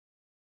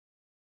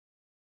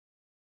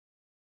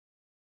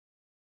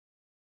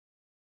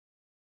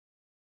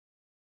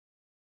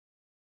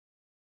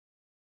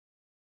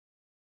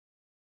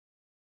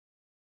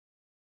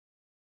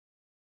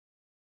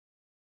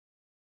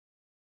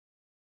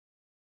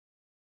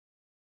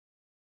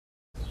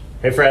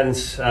Hey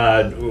friends,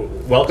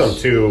 welcome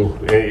to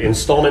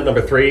installment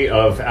number 3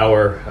 of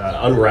our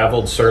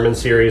Unraveled Sermon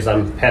Series.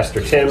 I'm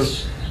Pastor Tim,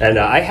 and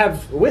I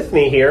have with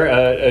me here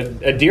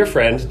a dear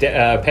friend,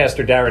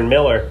 Pastor Daren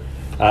Miller,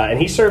 and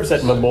he serves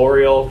at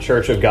Memorial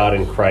Church of God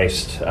in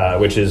Christ,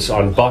 which is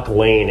on Buck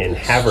Lane in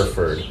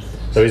Haverford.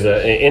 So he's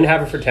in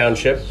Haverford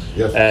Township,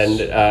 yes.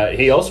 And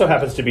he also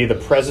happens to be the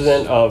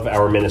president of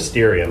our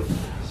Ministerium,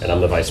 and I'm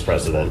the vice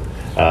president.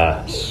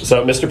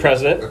 So, Mr.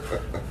 President,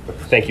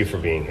 thank you for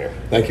being here.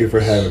 Thank you for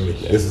having me.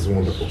 This is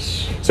wonderful.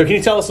 So can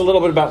you tell us a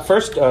little bit about,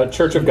 first,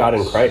 Church of God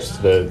in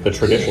Christ, the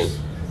tradition?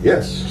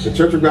 Yes. The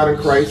Church of God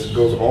in Christ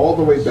goes all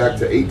the way back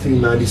to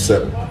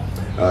 1897.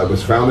 It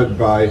was founded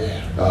by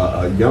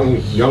a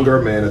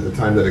younger man at the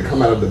time that had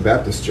come out of the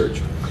Baptist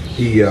church.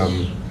 He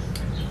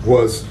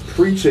was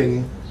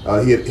preaching.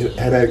 He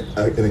had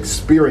an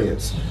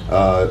experience.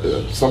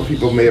 Some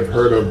people may have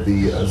heard of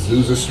the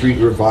Azusa Street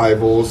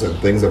revivals and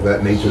things of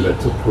that nature that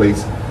took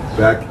place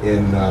back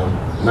in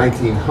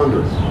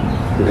 1900.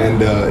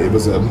 And it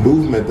was a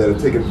movement that had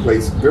taken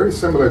place very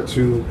similar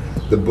to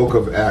the book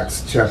of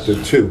Acts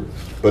chapter 2,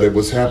 but it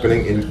was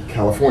happening in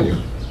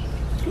California,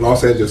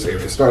 Los Angeles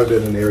area. It started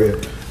in an area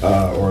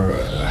or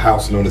a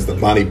house known as the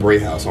Bonnie Bray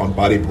House on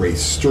Bonnie Bray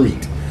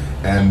Street.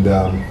 And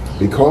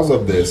because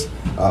of this,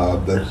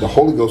 the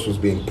Holy Ghost was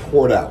being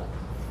poured out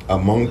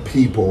among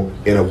people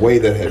in a way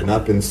that had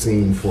not been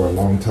seen for a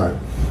long time.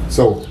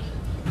 So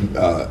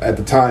at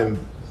the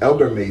time,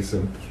 Elder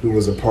Mason, who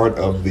was a part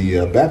of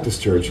the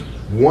Baptist church,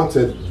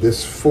 wanted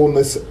this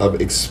fullness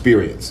of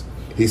experience.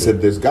 He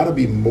said, there's got to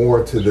be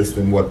more to this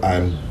than what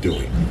I'm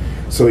doing.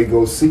 So he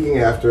goes seeking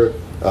after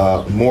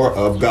more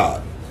of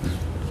God.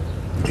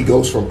 He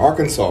goes from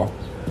Arkansas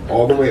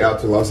all the way out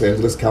to Los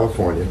Angeles,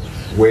 California,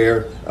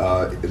 where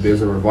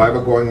there's a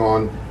revival going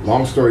on.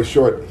 Long story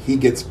short, he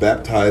gets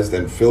baptized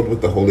and filled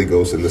with the Holy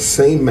Ghost in the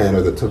same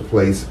manner that took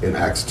place in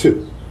Acts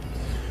 2.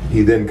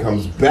 He then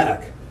comes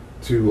back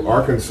to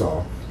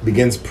Arkansas,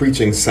 begins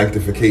preaching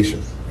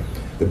sanctification.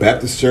 The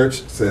Baptist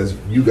church says,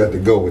 you got to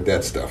go with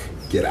that stuff.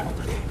 Get out.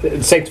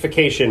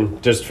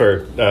 Sanctification, just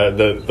for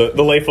the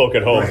lay folk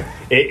at home, right,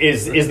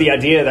 is the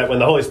idea that when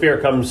the Holy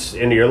Spirit comes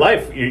into your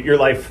life,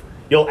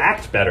 you'll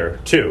act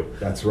better, too.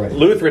 That's right.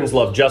 Lutherans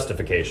love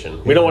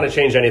justification. We don't want to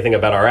change anything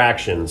about our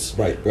actions.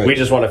 Right. We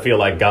just want to feel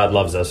like God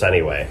loves us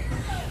anyway.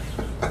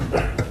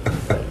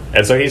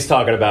 And so he's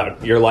talking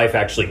about your life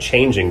actually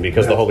changing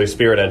because the Holy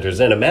Spirit enters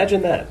in.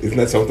 Imagine that. Isn't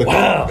that something?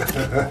 Wow.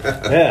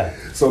 Yeah.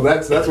 So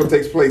that's what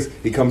takes place.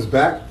 He comes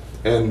back,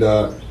 and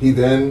he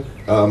then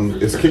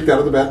is kicked out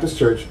of the Baptist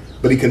church,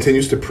 but he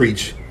continues to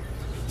preach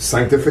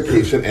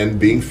sanctification and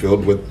being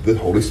filled with the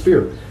Holy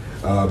Spirit.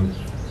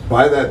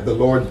 By that, the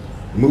Lord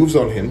moves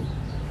on him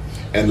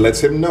and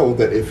lets him know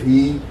that if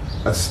he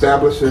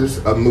establishes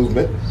a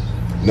movement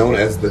known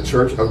as the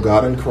Church of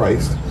God in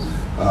Christ,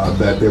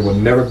 that there will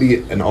never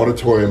be an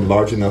auditorium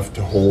large enough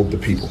to hold the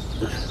people.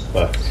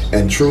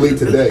 And truly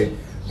today,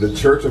 the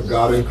Church of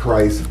God in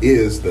Christ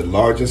is the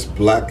largest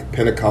black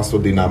Pentecostal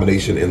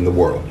denomination in the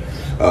world.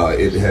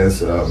 It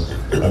has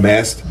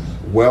amassed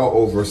well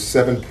over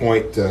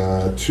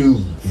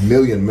 7.2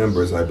 million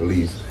members, I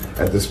believe,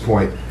 at this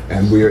point,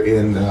 and we're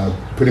in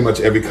pretty much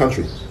every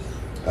country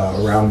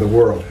around the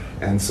world.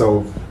 And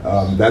so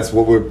that's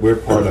what we're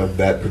part of,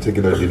 that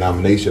particular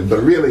denomination.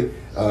 But really,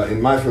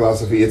 in my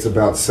philosophy, it's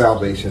about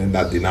salvation and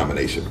not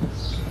denomination.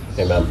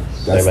 Amen.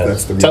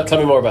 That's the reason. Tell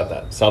me more about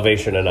that.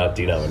 Salvation and not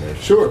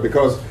denomination. Sure,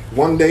 because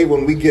one day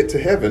when we get to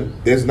heaven,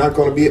 there's not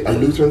going to be a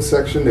Lutheran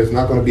section, there's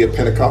not going to be a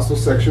Pentecostal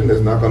section,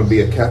 there's not going to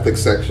be a Catholic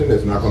section,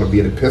 there's not going to be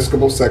an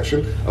Episcopal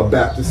section, a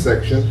Baptist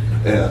section,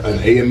 an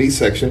AME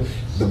section.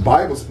 The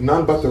Bible's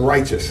none but the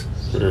righteous.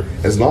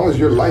 As long as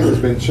your life has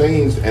been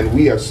changed and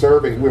we are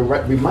serving,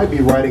 we might be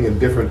riding in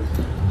different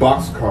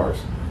boxcars,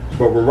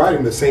 but we're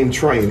riding the same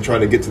train,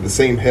 trying to get to the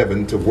same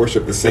heaven, to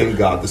worship the same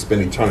God, to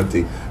spend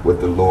eternity with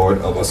the Lord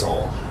of us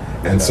all.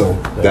 And so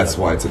that's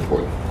why it's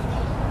important.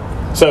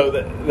 So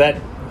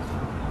that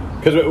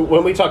because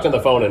when we talked on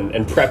the phone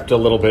and prepped a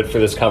little bit for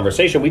this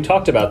conversation, we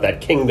talked about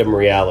that kingdom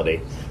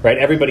reality, right?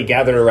 Everybody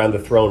gathered around the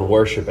throne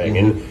worshiping.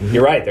 And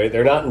you're right,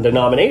 they're not in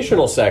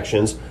denominational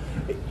sections.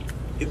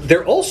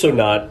 They're also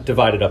not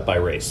divided up by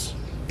race.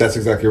 That's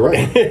exactly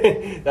right.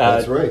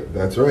 That's right.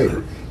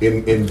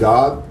 In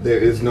God,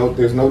 there's no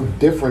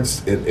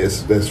difference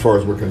as far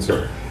as we're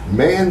concerned.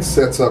 Man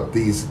sets up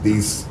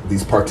these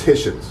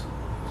partitions,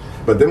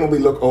 but then when we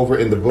look over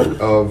in the book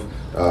of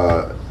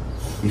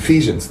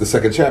Ephesians, the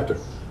 2nd chapter,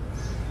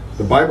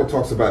 the Bible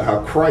talks about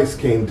how Christ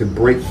came to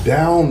break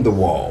down the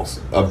walls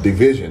of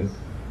division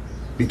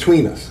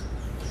between us,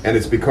 and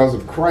it's because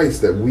of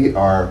Christ that we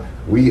are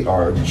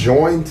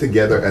joined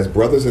together as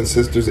brothers and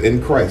sisters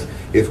in Christ.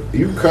 If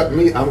you cut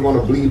me, I'm going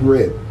to bleed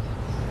red.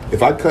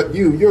 If I cut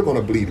you, you're going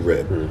to bleed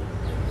red.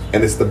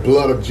 And it's the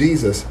blood of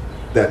Jesus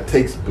that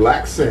takes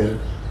black sin,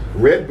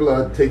 red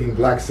blood taking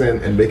black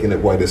sin and making it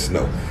white as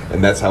snow.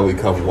 And that's how we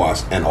come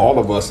washed. And all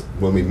of us,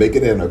 when we make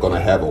it in, are going to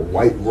have a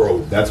white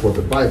robe. That's what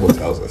the Bible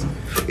tells us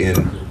in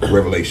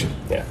Revelation.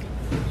 Yeah.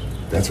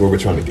 That's where we're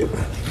trying to get.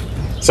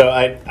 So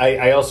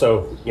I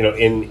also,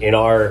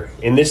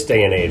 in this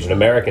day and age in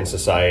American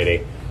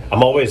society,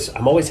 I'm always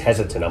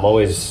hesitant. I'm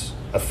always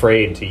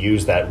afraid to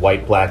use that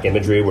white-black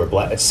imagery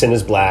where sin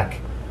is black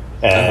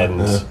and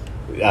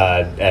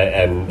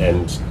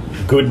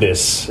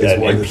goodness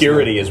and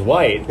purity is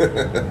white.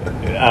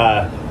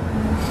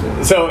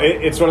 So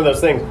it's one of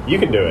those things. You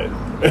can do it,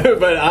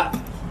 but I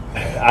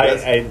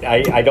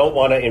don't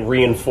want to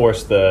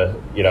reinforce the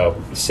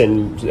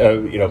sin,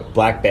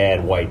 black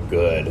bad, white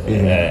good,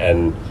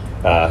 and.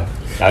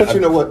 But you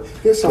know what?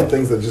 Here's some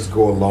things that just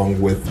go along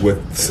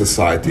with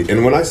society.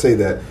 And when I say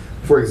that,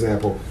 for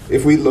example,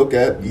 if we look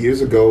at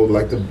years ago,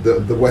 like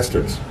the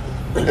Westerns,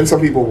 and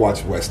some people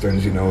watch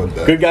Westerns,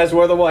 good guys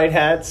wore the white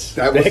hats.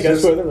 That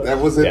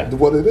was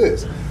what it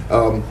is.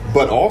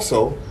 But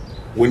also,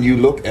 when you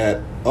look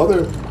at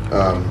other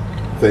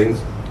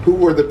things, who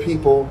were the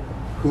people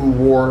who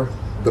wore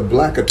the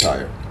black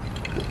attire?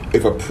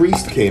 If a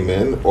priest came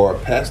in, or a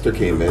pastor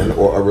came in,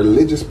 or a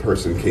religious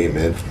person came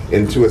in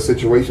into a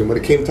situation when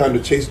it came time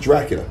to chase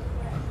Dracula's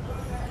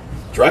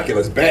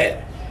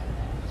bad.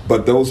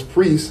 But those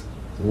priests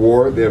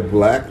wore their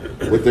black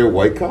with their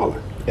white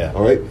collar. Yeah.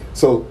 All right.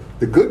 So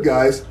the good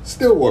guys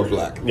still wore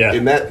black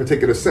in that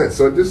particular sense.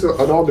 So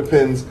it all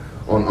depends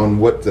on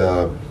what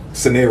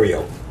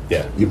scenario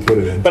you put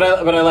it in. But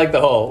I like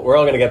the whole. We're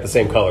all going to get the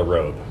same color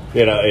robe.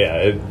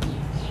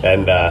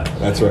 And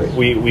that's right.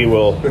 We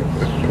will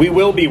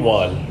be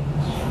one.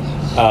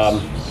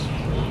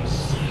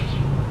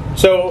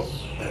 So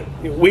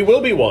we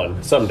will be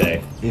one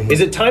someday. Mm-hmm. Is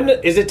it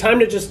time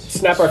to just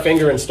snap our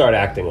finger and start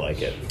acting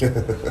like it?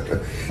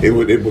 It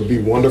would be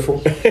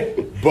wonderful.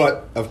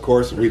 But of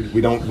course we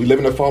live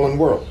in a fallen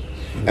world,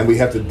 and we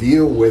have to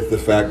deal with the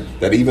fact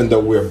that even though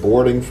we're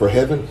boarding for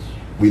heaven,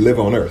 we live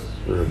on earth,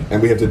 and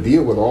we have to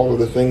deal with all of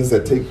the things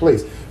that take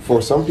place.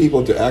 For some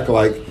people to act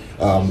like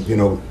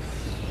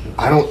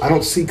I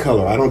don't see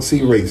color. I don't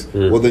see race.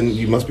 Well, then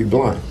you must be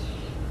blind.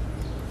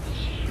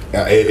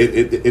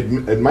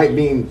 It might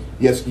mean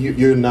yes,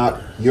 you're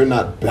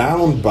not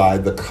bound by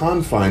the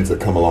confines that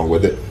come along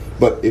with it.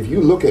 But if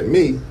you look at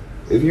me,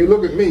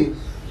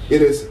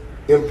 it is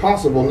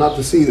impossible not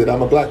to see that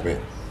I'm a black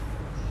man.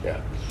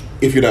 Yeah.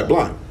 If you're not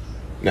blind.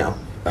 Now,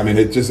 I mean,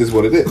 it just is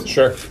what it is.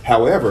 Sure.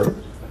 However,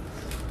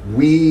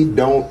 we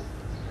don't.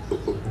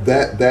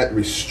 That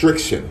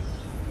restriction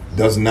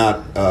does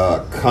not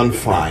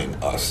confine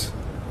us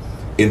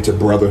into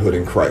brotherhood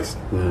in Christ.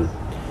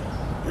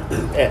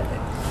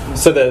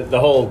 So the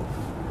whole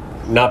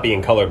not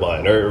being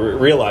colorblind, or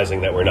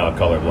realizing that we're not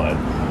colorblind,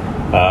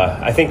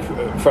 I think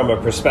from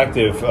a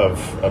perspective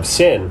of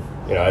sin,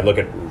 I look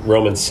at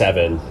Romans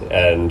 7,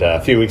 and a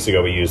few weeks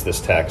ago we used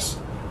this text.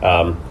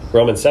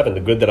 Romans 7,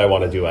 the good that I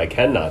want to do, I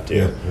cannot do.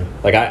 Yeah.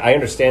 Like I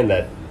understand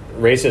that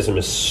racism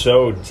is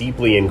so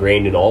deeply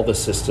ingrained in all the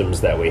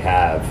systems that we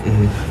have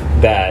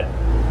that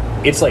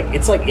it's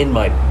like in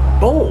my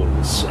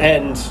bones,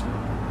 and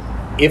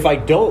if I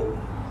don't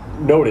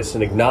notice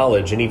and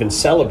acknowledge and even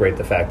celebrate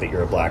the fact that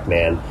you're a black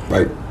man,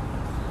 right,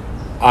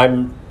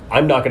 I'm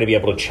not going to be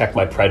able to check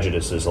my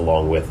prejudices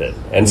along with it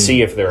and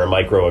see if there are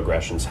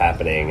microaggressions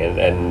happening,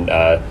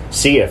 and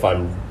see if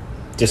I'm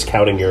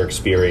discounting your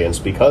experience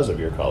because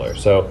of your color.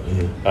 So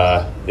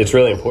it's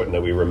really important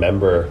that we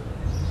remember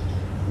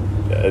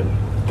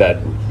that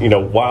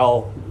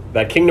while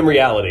that kingdom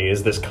reality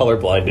is this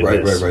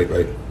colorblindedness,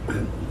 right.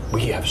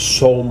 We have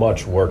so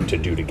much work to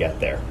do to get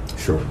there.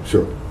 Sure.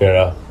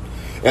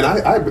 And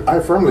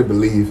I firmly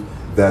believe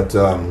that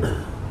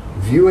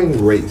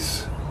viewing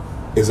race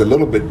is a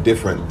little bit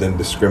different than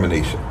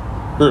discrimination.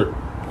 They're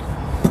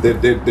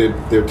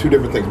two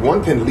different things.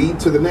 One can lead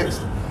to the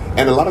next,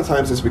 and a lot of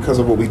times it's because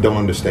of what we don't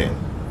understand.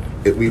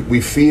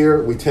 We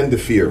tend to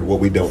fear what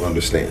we don't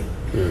understand.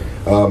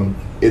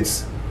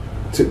 It's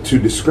to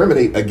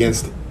discriminate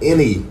against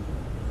any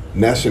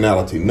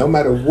nationality, no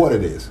matter what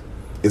it is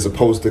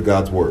opposed to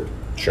God's word.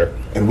 Sure.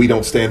 And we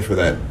don't stand for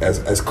that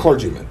as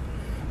clergymen.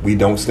 We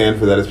don't stand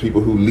for that as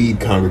people who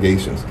lead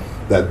congregations.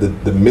 That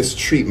the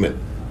mistreatment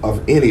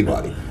of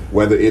anybody,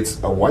 whether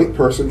it's a white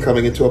person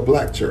coming into a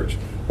black church,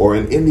 or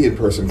an Indian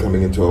person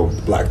coming into a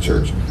black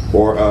church,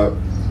 or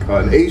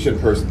an Asian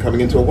person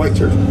coming into a white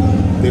church,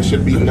 there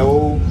should be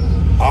no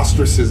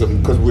ostracism,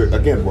 because we're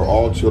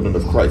all children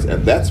of Christ.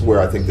 And that's where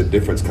I think the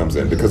difference comes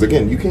in, because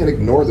again, you can't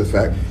ignore the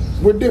fact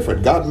we're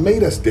different. God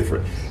made us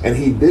different, and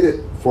he did it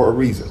for a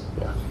reason.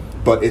 Yeah.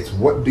 But it's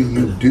what do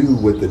you do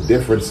with the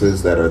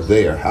differences that are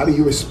there? How do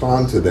you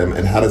respond to them,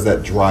 and how does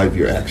that drive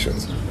your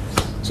actions?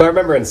 So I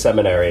remember in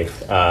seminary,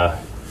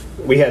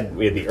 we had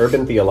the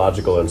Urban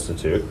Theological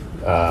Institute.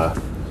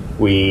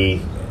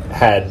 We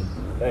had,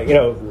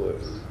 a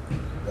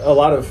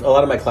lot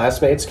of my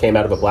classmates came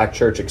out of a black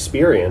church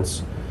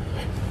experience,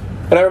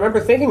 and I remember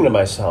thinking to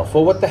myself,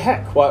 well, what the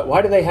heck?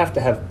 Why do they have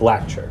to have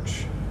black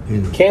church?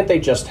 Can't they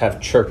just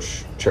have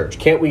church?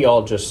 Can't we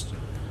all just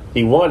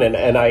be one?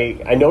 And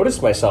I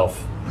noticed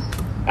myself,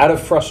 out of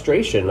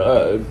frustration,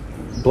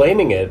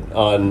 blaming it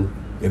on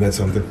Isn't that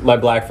something? my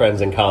black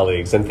friends and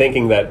colleagues, and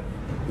thinking that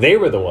they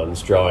were the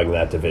ones drawing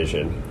that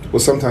division.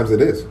 Well, sometimes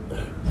it is.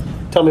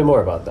 Tell me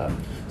more about that.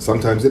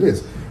 Sometimes it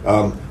is.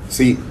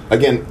 See,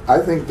 again, I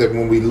think that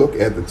when we look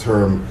at the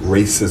term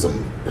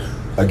racism,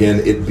 again,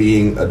 it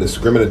being a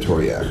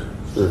discriminatory act,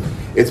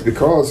 it's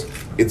because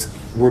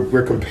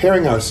we're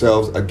comparing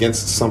ourselves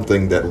against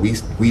something that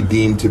we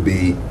deem to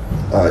be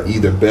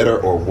either better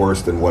or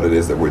worse than what it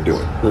is that we're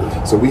doing.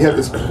 So we have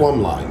this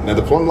plumb line. Now,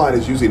 the plumb line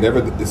is usually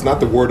it's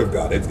not the Word of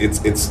God.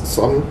 It's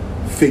some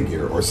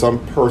figure or some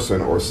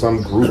person or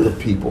some group of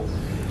people.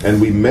 And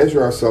we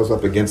measure ourselves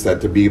up against that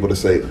to be able to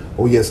say,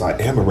 oh, yes, I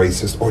am a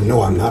racist, or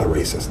no, I'm not a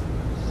racist.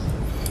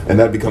 And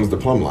that becomes the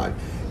plumb line.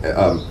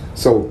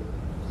 So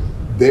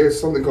there's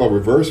something called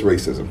reverse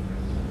racism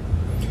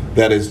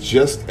that is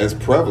just as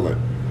prevalent,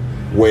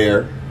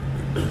 where,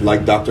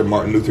 like Dr.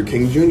 Martin Luther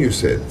King Jr.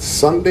 said,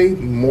 Sunday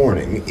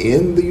morning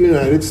in the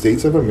United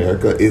States of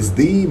America is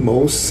the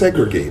most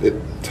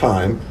segregated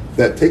time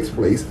that takes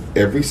place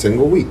every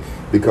single week,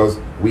 because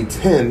we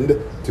tend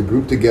to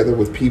group together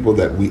with people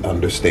that we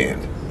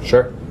understand.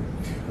 Sure.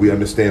 We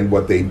understand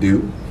what they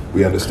do.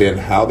 We understand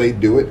how they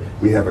do it.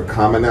 We have a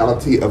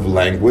commonality of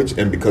language,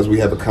 and because we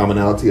have a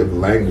commonality of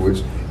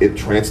language, it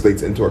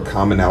translates into a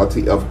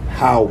commonality of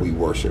how we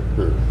worship.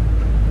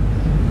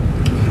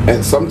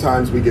 And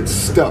sometimes we get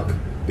stuck.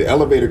 The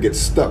elevator gets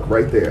stuck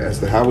right there as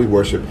to how we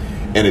worship,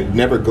 and it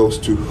never goes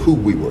to who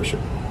we worship.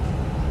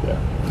 Yeah.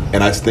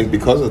 And I think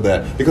because of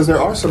that, because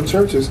there are some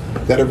churches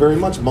that are very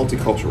much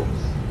multicultural.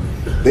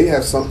 They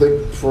have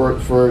something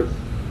for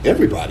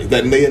everybody,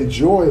 that they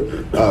enjoy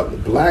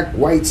black,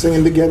 white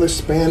singing together,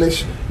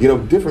 Spanish,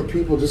 different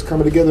people just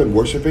coming together and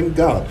worshiping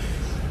God.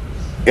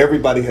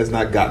 Everybody has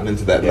not gotten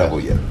into that level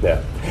yet.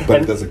 Yeah.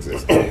 But it does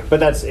exist.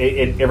 But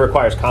it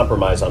requires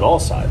compromise on all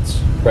sides,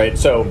 right?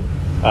 So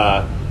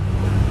I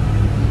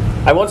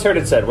once heard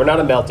it said, we're not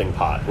a melting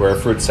pot, we're a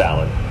fruit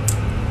salad,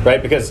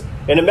 right? Because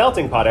in a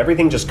melting pot,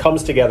 everything just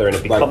comes together and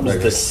it becomes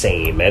the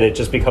same, and it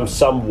just becomes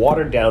some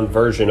watered down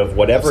version of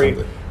what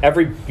every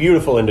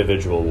beautiful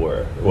individual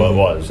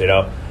was,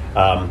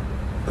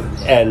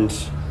 And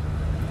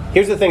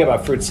here's the thing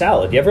about fruit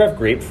salad. You ever have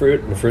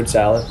grapefruit in a fruit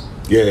salad?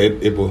 Yeah,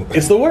 it will.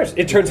 It's the worst.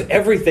 It turns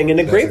everything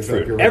into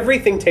grapefruit. Exactly right.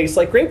 Everything tastes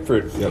like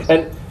grapefruit. Yep.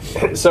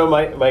 And so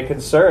my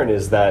concern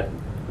is that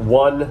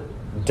one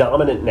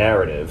dominant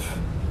narrative,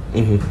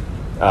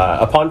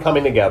 upon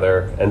coming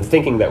together and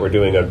thinking that we're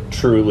doing a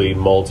truly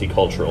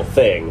multicultural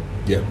thing,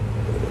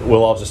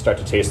 we'll all just start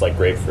to taste like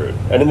grapefruit.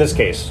 And in this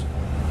case,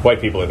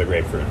 white people are the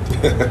grapefruit.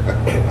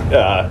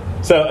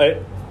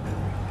 So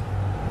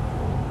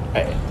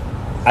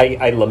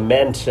I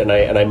lament and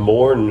I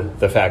mourn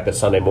the fact that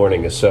Sunday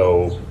morning is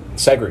so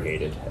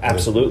segregated.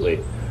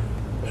 Absolutely.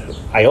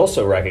 I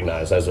also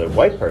recognize, as a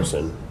white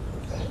person,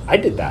 I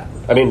did that.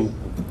 I mean,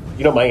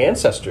 my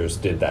ancestors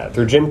did that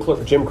through Jim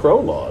Crow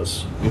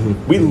laws.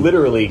 We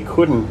literally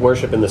couldn't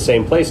worship in the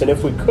same place, and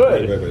if we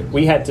could,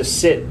 we had to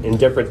sit in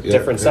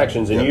different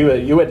sections, and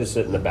you had to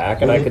sit in the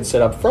back, and I could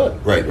sit up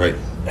front. Right.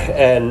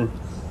 And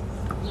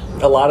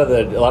a lot of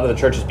the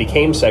churches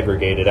became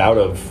segregated out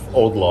of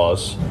old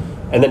laws,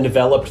 and then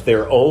developed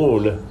their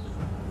own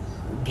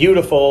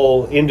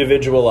beautiful,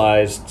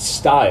 individualized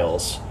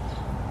styles.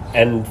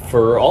 And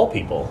for all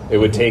people, it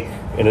would take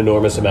an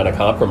enormous amount of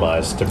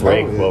compromise to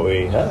break what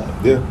we have.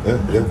 Yeah.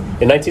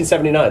 In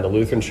 1979, the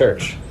Lutheran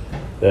Church,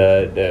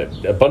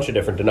 a bunch of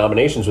different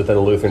denominations within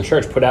the Lutheran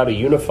Church, put out a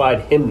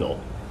unified hymnal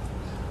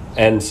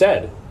and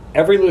said,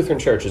 every Lutheran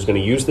church is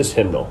going to use this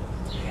hymnal.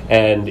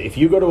 And if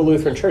you go to a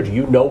Lutheran church,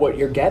 you know what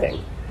you're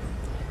getting.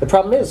 The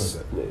problem is,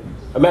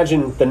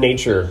 imagine the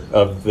nature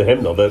of the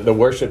hymnal, the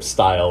worship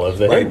style of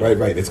the hymnal.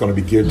 Right. It's going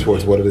to be geared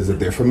towards what it is that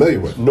they're familiar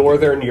with.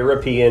 Northern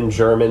European,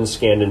 German,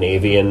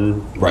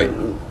 Scandinavian,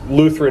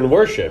 Lutheran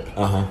worship.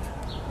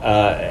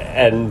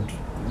 And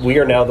we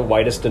are now the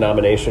whitest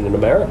denomination in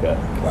America.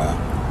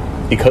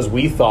 Wow. Because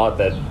we thought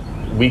that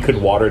we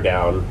could water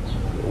down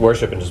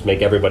worship and just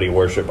make everybody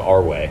worship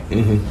our way.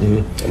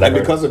 And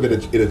because of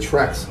it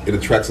attracts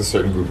a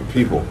certain group of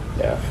people.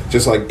 Yeah.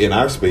 Just like in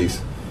our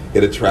space,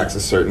 it attracts a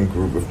certain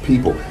group of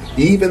people,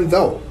 even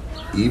though,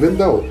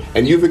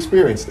 and you've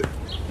experienced it.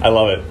 I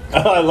love it.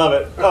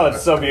 Oh,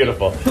 it's so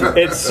beautiful.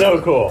 It's so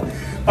cool.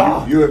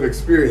 You have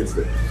experienced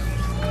it.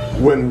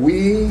 When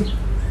we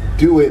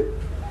do it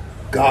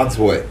God's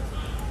way,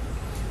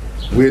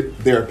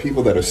 there are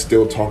people that are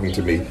still talking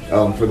to me.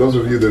 For those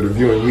of you that are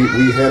viewing,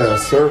 we had a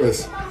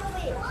service.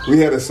 We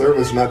had a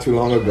service not too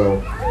long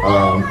ago,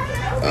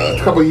 a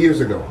couple of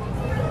years ago,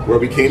 where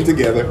we came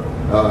together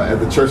at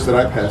the church that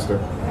I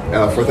pastor.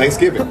 For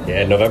Thanksgiving.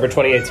 Yeah, November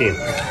 2018.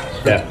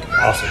 Yeah,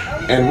 awesome.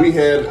 And we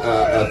had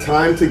a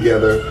time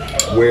together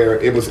where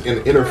it was an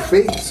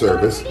interfaith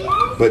service,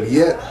 but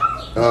yet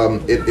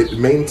it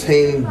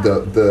maintained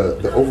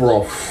the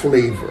overall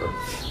flavor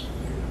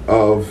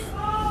of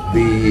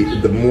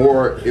the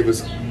more, it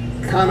was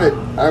kind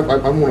of, I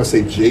don't want to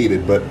say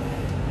jaded, but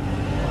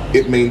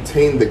it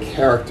maintained the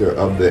character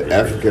of the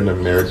African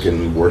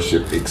American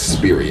worship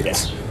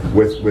experience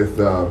with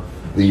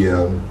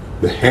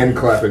the hand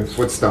clapping,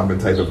 foot stomping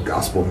type of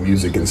gospel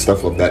music and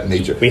stuff of that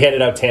nature. We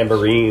handed out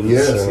tambourines.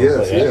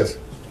 Yes.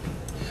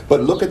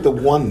 But look at the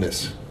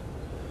oneness.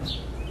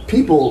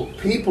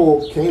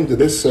 people came to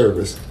this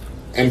service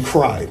and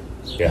cried.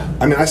 Yeah.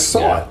 I mean, I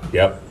saw it.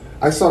 Yep.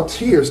 I saw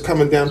tears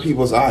coming down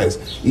people's eyes.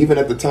 Even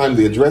at the time,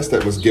 the address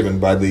that was given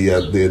by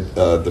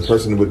the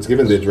person who was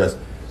given the address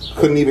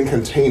couldn't even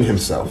contain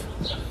himself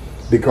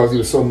because he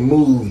was so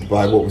moved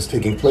by what was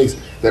taking place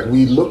that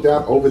we looked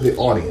out over the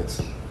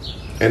audience,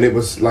 and it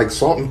was like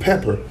salt and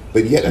pepper.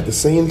 But yet, at the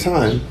same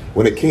time,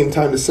 when it came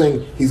time to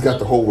sing, he's got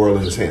the whole world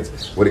in his hands.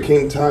 When it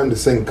came time to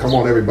sing, "Come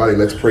on, everybody,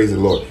 let's praise the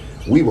Lord,"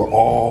 we were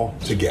all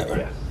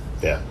together.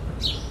 Yeah.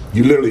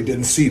 You literally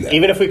didn't see that.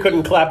 Even if we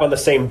couldn't clap on the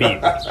same beat.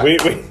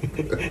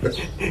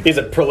 He's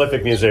a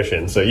prolific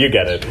musician, so you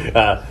get it.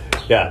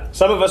 Yeah.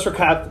 Some of us were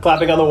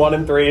clapping on the 1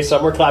 and 3.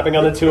 Some were clapping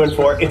on the 2 and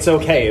 4. It's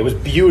okay. It was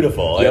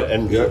beautiful. Yep,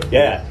 And yep.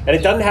 yeah. And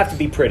it doesn't have to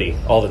be pretty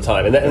all the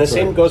time. And the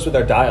same right. goes with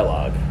our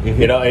dialogue.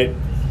 Mm-hmm. You know,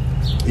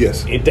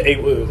 Yes.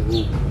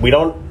 we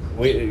don't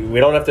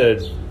have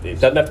to. It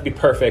doesn't have to be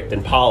perfect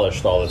and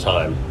polished all the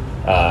time.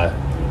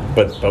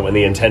 But when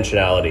the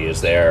intentionality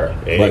is there,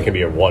 it can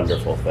be a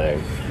wonderful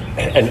thing.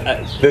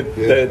 And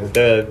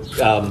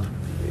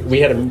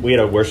we had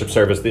a worship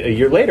service a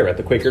year later at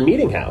the Quaker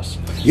Meeting House.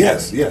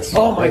 Yes.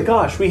 Oh my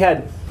gosh, we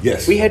had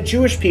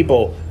Jewish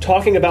people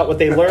talking about what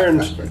they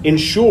learned in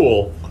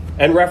shul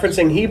and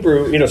referencing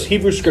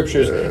Hebrew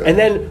scriptures, and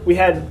then we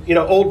had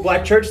old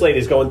black church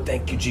ladies going,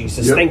 "Thank you,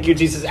 Jesus, thank you,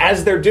 Jesus,"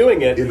 as they're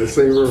doing it in the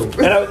same room.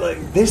 And I was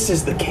like, "This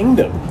is the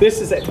kingdom. This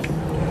is it."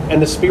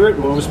 And the Spirit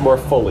moves more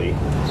fully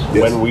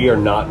when we are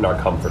not in our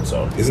comfort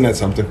zone. Isn't that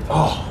something?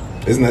 Oh,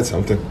 isn't that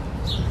something?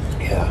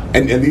 Yeah.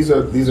 And these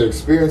are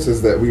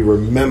experiences that we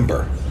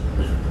remember.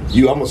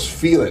 You almost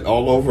feel it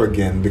all over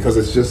again because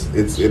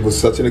it was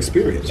such an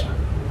experience.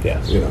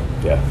 Yeah.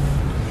 Yeah.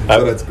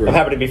 So that's great. I'm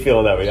happy to be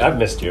feeling that way. I've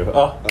missed you.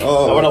 I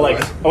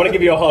want to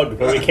give you a hug,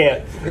 but we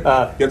can't. You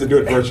have to do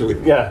it virtually.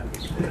 Yeah.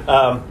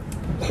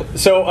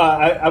 So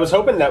I was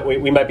hoping that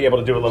we might be able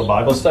to do a little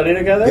Bible study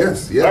together.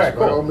 Yes. All right,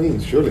 by cool. all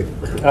means, surely.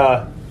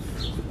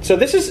 So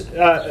this is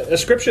a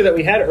scripture that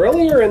we had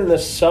earlier in the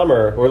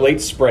summer or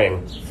late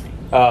spring.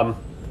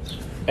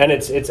 And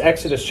it's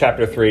Exodus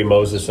chapter 3,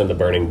 Moses and the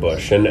burning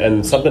bush.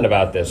 And something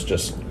about this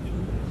just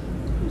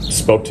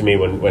spoke to me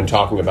when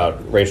talking about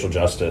racial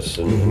justice.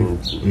 And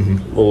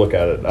we'll look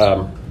at it.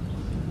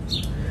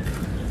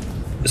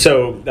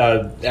 So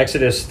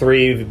Exodus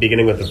 3,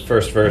 beginning with the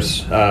first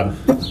verse.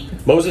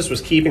 Moses was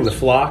keeping the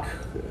flock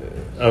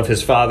of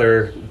his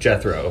father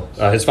Jethro,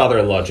 his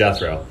father-in-law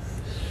Jethro.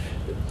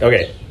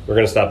 Okay, we're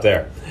going to stop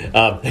there.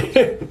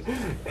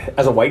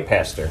 As a white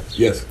pastor,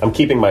 yes, I'm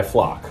keeping my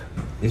flock.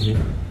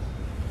 Mm-hmm.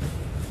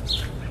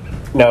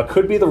 Now, it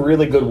could be the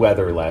really good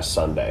weather last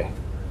Sunday,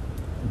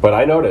 but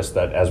I noticed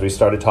that as we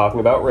started talking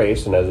about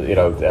race, and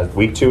as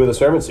week 2 of the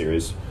sermon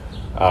series,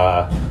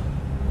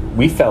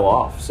 we fell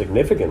off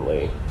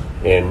significantly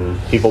in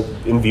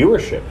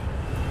viewership,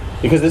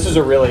 because this is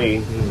a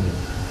really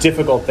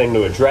difficult thing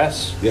to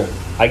address. Yeah.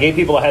 I gave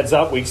people a heads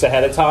up weeks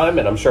ahead of time,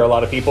 and I'm sure a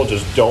lot of people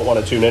just don't want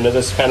to tune into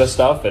this kind of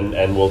stuff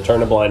and will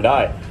turn a blind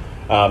eye.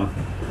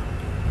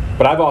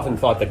 But I've often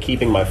thought that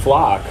keeping my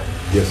flock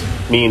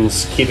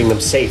means keeping them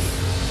safe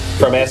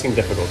from asking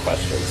difficult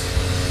questions.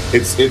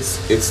 It's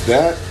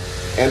that,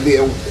 and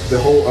the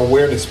whole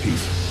awareness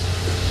piece.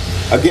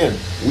 Again,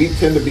 we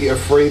tend to be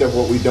afraid of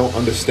what we don't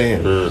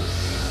understand.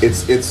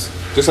 It's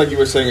just like you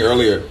were saying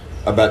earlier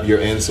about your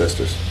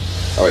ancestors.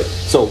 All right,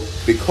 so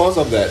because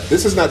of that,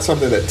 this is not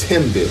something that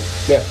Tim did.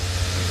 Yeah.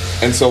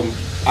 And so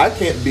I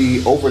can't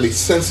be overly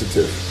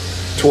sensitive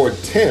toward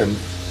Tim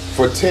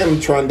for Tim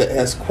trying to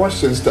ask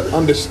questions to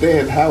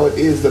understand how it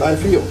is that I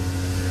feel.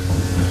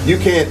 You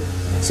can't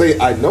say,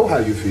 "I know how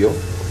you feel,"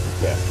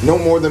 no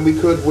more than we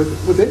could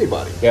with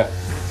anybody. Yeah.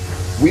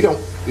 We don't,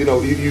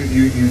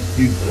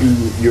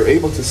 you're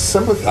able to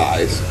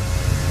sympathize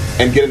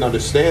and get an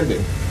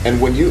understanding. And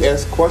when you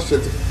ask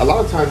questions, a lot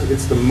of times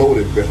it's the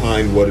motive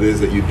behind what it is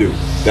that you do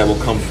that will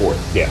come forth.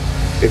 Yeah.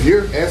 If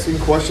you're asking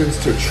questions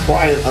to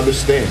try and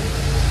understand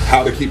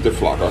how to keep the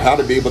flock or how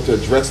to be able to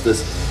address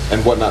this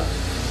and whatnot,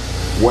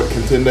 what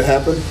can tend to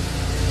happen?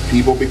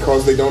 People,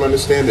 because they don't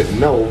understand it,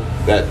 know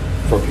that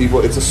for people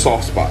it's a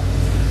soft spot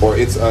or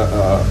it's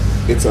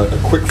a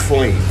quick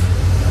flame.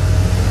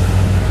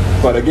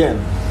 But again,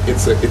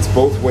 it's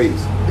both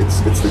ways.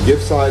 It's the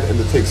give side and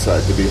the take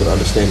side to be able to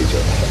understand each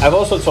other. I've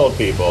also told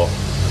people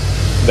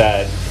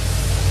that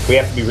we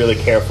have to be really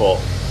careful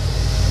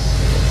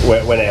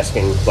when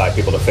asking black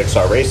people to fix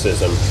our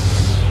racism.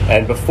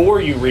 And before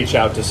you reach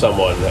out to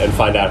someone and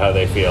find out how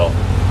they feel,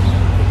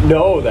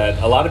 know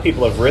that a lot of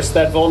people have risked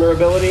that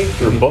vulnerability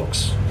through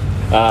books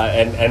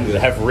and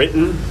have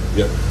written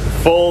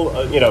full,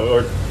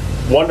 or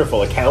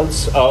wonderful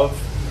accounts of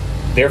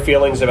their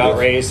feelings about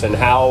race and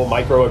how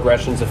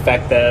microaggressions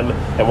affect them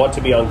and what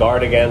to be on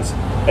guard against.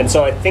 And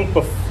so I think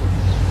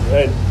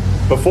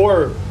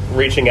before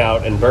reaching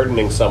out and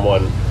burdening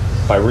someone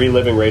by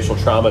reliving racial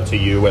trauma to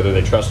you, whether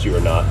they trust you or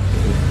not,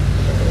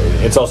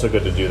 it's also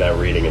good to do that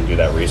reading and do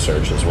that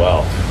research as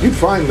well. You'd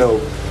find,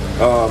 though,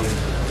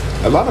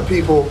 a lot of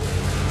people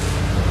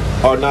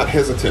are not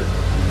hesitant.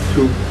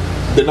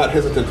 They're not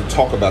hesitant to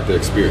talk about their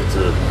experience.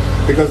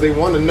 because they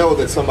want to know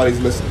that somebody's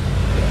listening.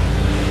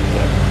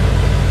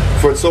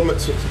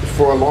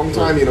 For a long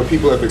time,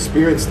 people have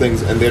experienced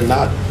things and they're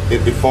not. It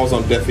falls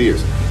on deaf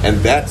ears, and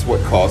that's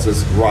what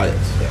causes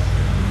riots,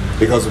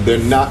 because they're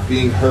not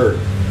being heard.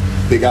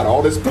 They got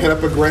all this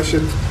pent-up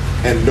aggression,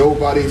 and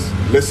nobody's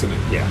listening.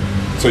 Yeah.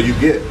 So you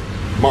get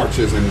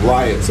marches and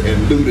riots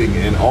and looting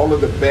and all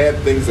of the bad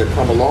things that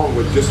come along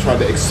with just trying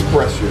to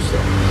express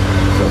yourself.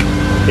 So.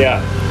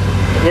 Yeah,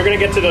 we're going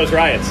to get to those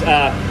riots.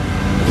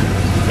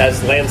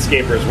 As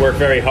landscapers work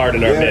very hard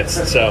in our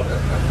midst, so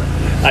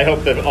I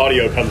hope the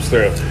audio comes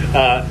through.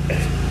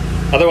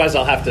 Otherwise,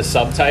 I'll have to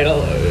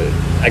subtitle.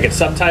 I can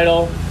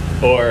subtitle,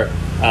 or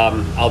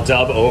I'll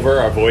dub over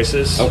our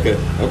voices. Okay.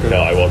 No,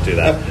 I won't do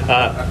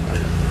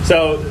that.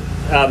 So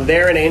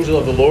there an angel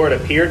of the Lord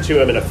appeared to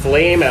him in a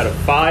flame out of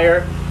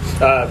fire,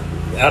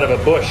 out of a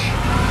bush.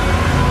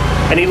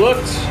 And he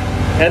looked,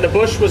 and the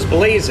bush was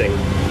blazing,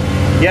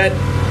 yet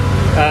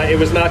it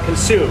was not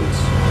consumed.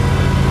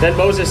 Then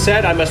Moses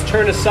said, I must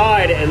turn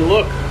aside and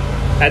look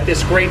at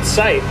this great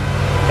sight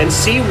and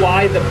see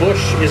why the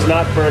bush is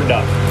not burned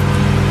up.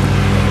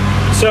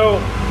 So,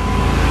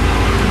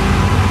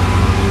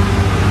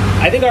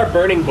 I think our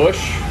burning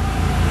bush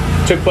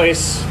took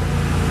place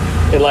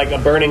in like a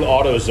burning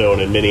auto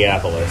zone in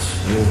Minneapolis.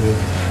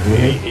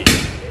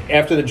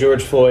 After the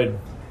George Floyd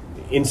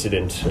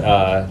incident,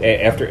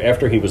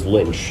 after he was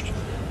lynched.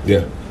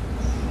 Yeah.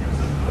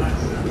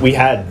 We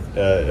had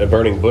a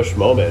burning bush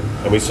moment,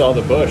 and we saw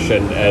the bush,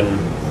 and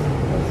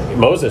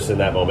Moses in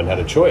that moment had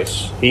a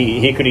choice.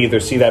 He could either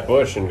see that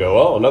bush and go,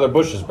 oh, another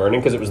bush is burning,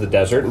 because it was the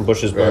desert and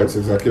bushes burn. That's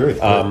exactly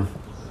right.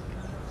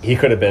 He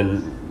could have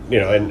been,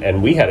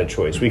 and we had a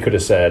choice. We could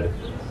have said,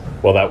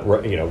 well, that,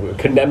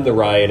 condemn the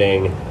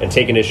rioting and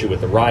take an issue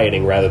with the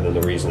rioting rather than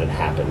the reason it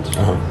happened.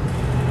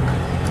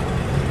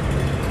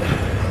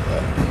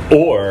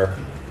 Or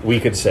we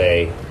could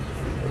say,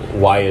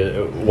 why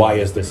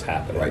is this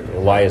happening? Right.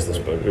 Why is this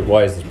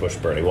bush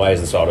burning? Why is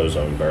this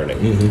AutoZone burning?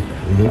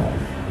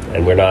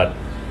 And we're not.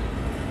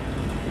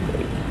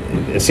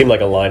 It seemed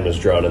like a line was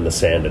drawn in the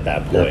sand at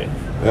that point.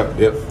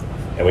 Yep.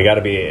 And we got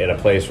to be in a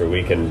place where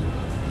we can.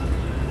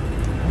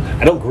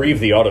 I don't grieve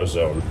the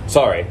AutoZone.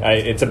 Sorry,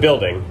 it's a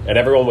building, and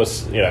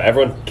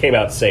everyone came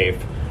out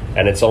safe,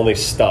 and it's only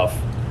stuff.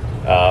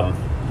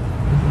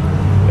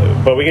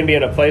 But we can be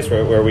in a place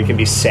where we can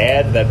be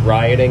sad that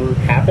rioting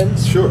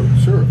happens. Sure,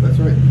 that's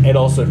right. And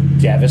also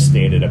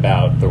devastated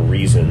about the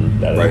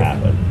reason that it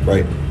happened.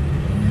 Right.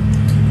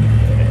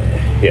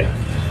 Yeah.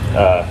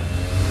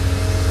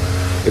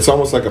 It's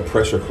almost like a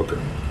pressure cooker.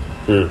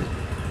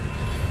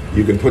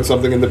 You can put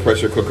something in the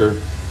pressure cooker,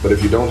 but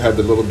if you don't have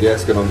the little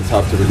gasket on the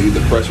top to relieve the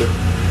pressure,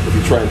 if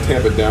you try and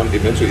tamp it down,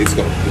 eventually it's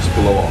going to just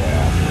blow off.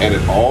 And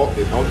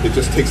it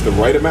just takes the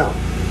right amount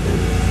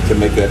to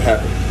make that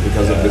happen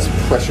because of this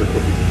pressure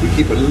cooker. We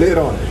keep a lid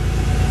on it.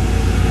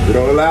 We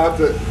don't allow it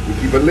to. We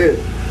keep a lid,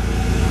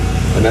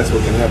 and that's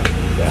what can happen.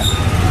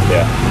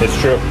 Yeah, it's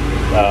true.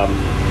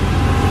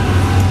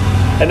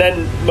 And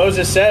then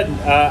Moses said,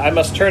 "I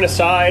must turn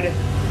aside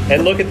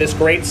and look at this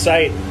great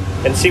sight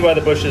and see why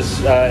the bush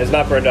is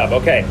not burned up."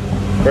 Okay,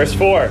 verse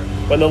 4.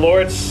 When the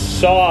Lord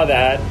saw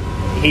that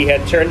he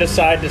had turned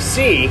aside to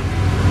see,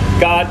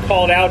 God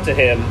called out to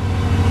him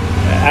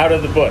out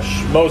of the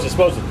bush, Moses.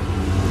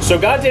 So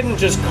God didn't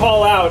just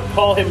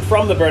call him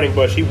from the burning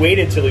bush. He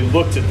waited till he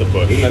looked at the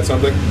bush. Isn't that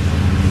something?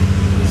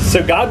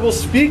 So God will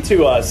speak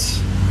to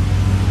us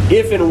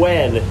if and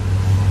when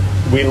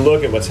we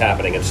look at what's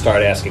happening and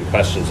start asking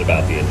questions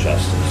about the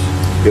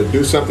injustice. He'll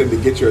do something to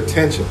get your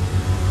attention.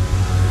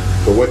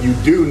 But what you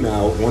do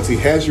now, once he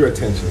has your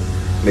attention,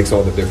 makes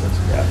all the difference.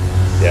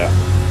 Yeah.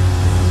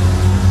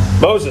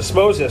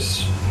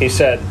 Moses, he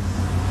said.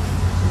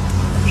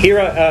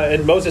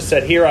 And Moses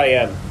said, "Here I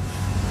am."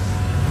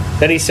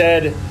 Then he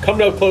said, "Come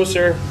no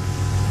closer.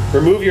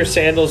 Remove your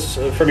sandals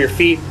from your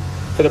feet,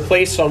 for the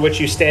place on which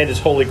you stand is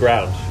holy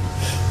ground."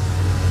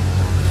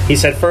 He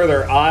said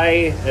further,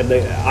 I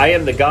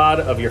am the God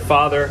of your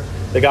father,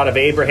 the God of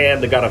Abraham,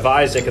 the God of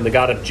Isaac, and the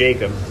God of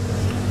Jacob."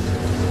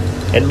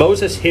 And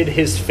Moses hid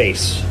his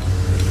face,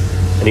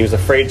 and he was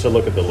afraid to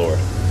look at the Lord.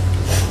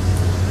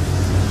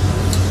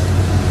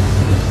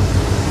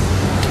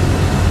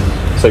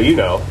 So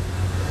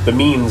the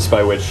means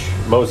by which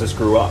Moses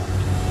grew up.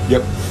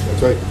 Yep,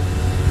 that's right.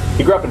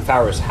 He grew up in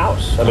Pharaoh's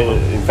house.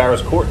 In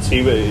Pharaoh's courts.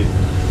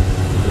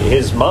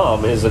 His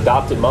mom, his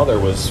adopted mother,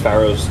 was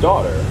Pharaoh's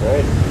daughter,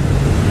 right?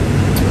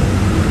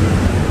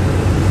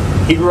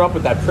 He grew up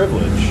with that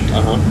privilege.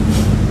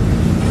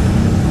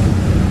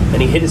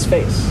 And he hid his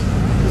face.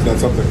 Isn't that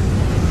something?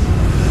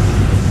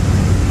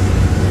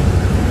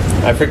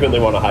 I frequently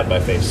want to hide my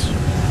face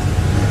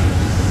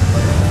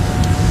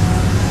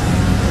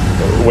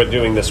when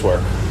doing this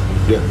work.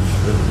 Yeah.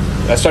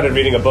 I started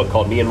reading a book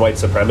called Me and White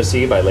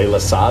Supremacy by Layla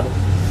Saad.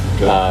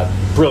 Okay.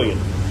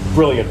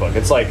 Brilliant book.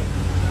 It's like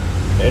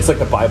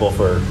the Bible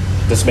for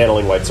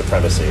dismantling white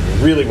supremacy.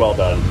 Really well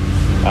done.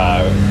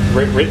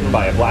 Written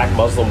by a black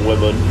Muslim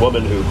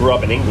woman who grew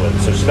up in England,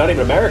 so she's not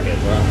even American.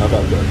 Wow, how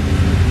about that?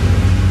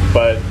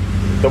 But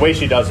the way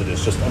she does it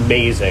is just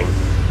amazing.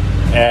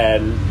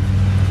 And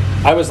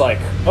I was like,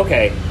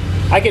 okay,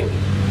 I can.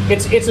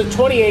 It's a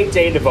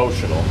 28-day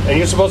devotional, and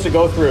you're supposed to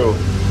go through,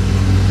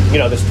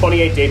 this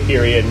 28-day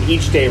period, and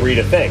each day read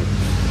a thing.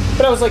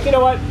 But I was like, you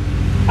know what?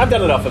 I've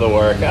done enough of the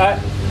work.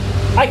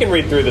 I can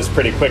read through this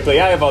pretty quickly.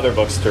 I have other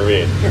books to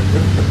read.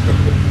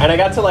 And I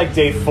got to like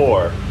day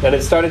 4, and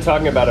it started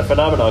talking about a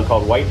phenomenon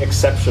called white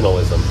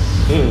exceptionalism.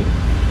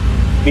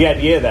 The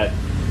idea that,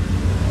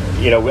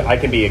 I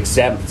can be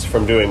exempt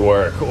from doing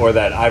work, or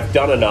that I've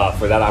done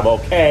enough, or that I'm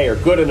okay, or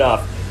good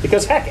enough.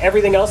 Because, heck,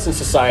 everything else in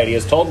society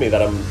has told me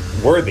that I'm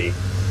worthy.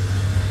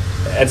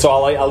 And so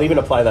I'll even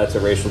apply that to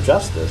racial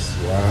justice.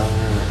 Wow.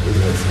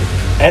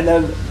 And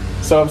then,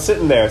 so I'm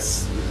sitting there,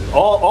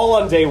 all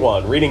on day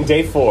 1, reading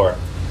day 4.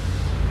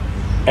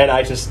 And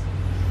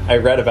I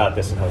read about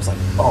this, and I was like,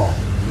 oh,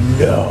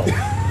 no,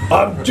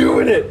 I'm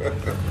doing it.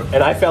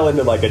 And I fell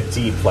into like a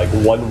deep,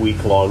 1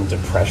 week long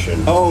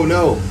depression. Oh,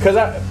 no. Because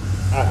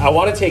I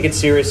want to take it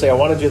seriously. I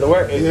want to do the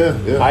work.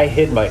 Yeah. I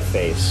hid my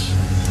face.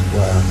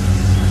 Wow.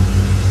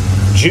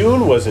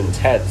 June was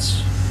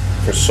intense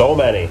for so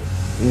many.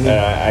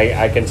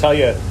 I can tell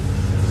you,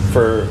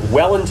 for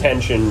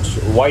well-intentioned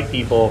white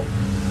people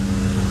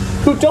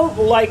who don't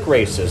like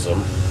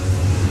racism,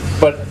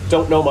 but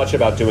don't know much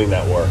about doing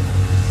that work,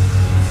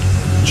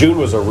 June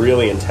was a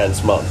really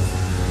intense month.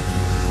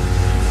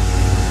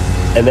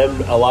 And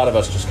then a lot of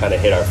us just kind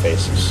of hid our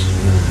faces.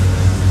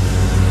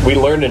 We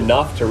learned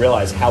enough to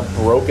realize how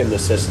broken the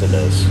system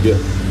is. Yeah.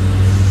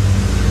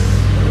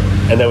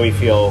 And then we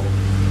feel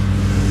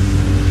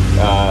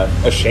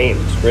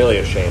ashamed, really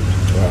ashamed.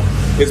 Wow.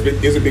 Is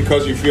it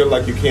because you feel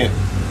like you can't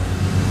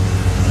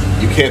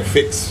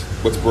fix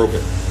what's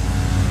broken?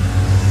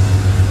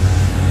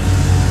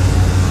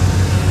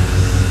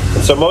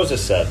 And so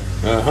Moses said,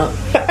 I'm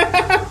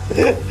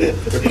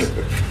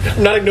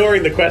not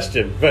ignoring the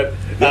question, but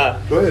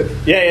go ahead.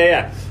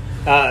 Yeah.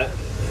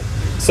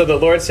 So the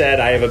Lord said,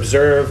 I have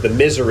observed the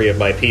misery of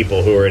my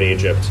people who are in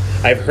Egypt.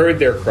 I've heard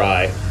their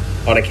cry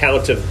on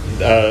account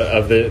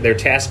of their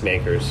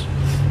taskmakers.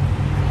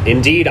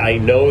 Indeed, I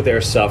know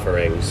their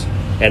sufferings,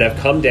 and have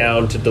come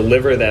down to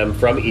deliver them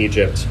from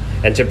Egypt,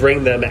 and to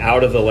bring them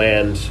out of the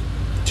land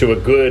to a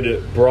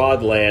good,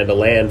 broad land, a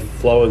land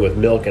flowing with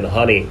milk and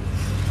honey.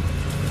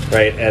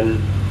 Right?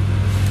 And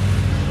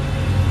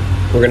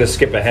we're going to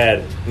skip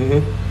ahead.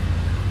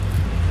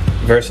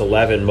 Verse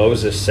 11,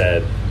 Moses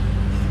said,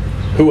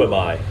 who am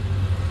I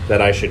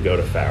that I should go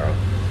to Pharaoh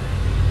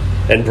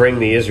and bring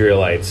the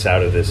Israelites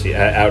out of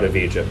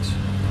Egypt?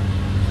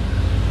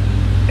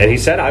 And he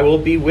said, I will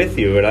be with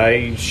you, and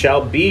I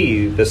shall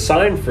be the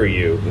sign for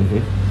you,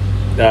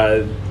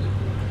 that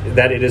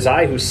it is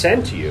I who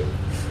sent you.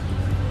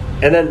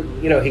 And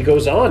then, he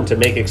goes on to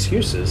make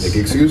excuses.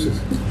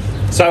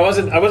 So I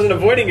wasn't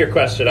avoiding your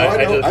question. No,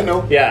 I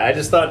know. Yeah, I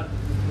just thought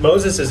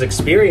Moses is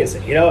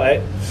experiencing.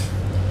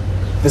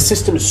 The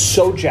system is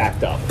so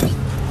jacked up.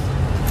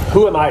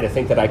 Who am I to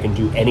think that I can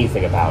do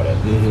anything about it?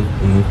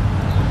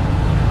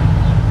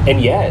 And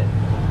yet,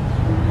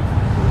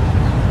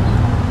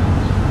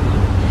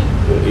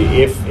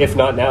 if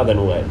not now,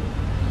 then when?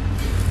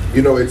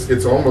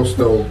 It's almost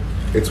though.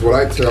 It's what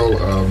I tell.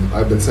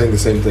 I've been saying the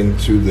same thing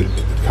to the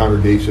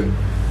congregation.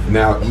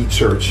 Now,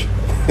 church.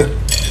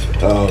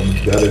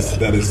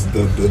 That is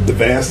the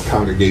vast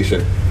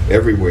congregation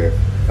everywhere,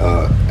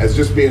 as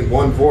just being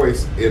one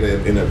voice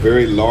in a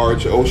very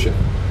large ocean.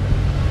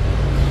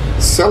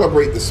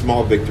 Celebrate the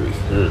small victories.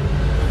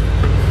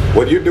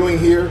 What you're doing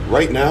here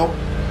right now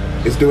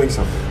is doing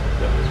something.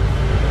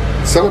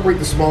 Celebrate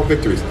the small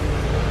victories.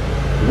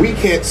 We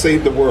can't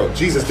save the world.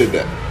 Jesus did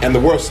that, and the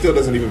world still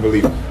doesn't even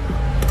believe it.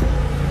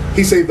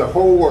 He saved the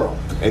whole world,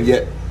 and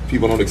yet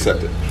people don't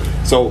accept it.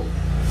 So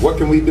what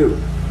can we do?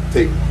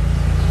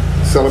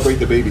 Celebrate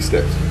the baby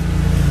steps.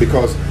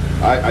 Because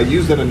I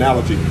used an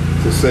analogy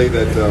to say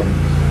that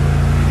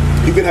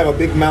you can have a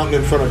big mountain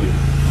in front of you.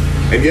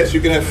 And yes,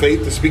 you can have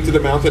faith to speak to the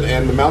mountain,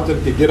 and the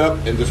mountain can get up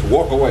and just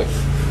walk away.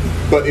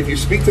 But if you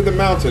speak to the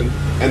mountain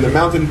and the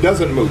mountain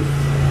doesn't move,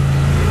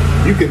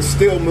 you can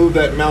still move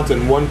that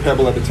mountain one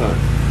pebble at a time.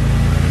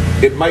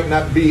 It might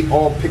not be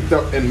all picked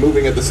up and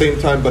moving at the same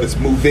time, but it's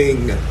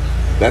moving.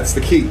 That's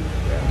the key.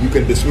 You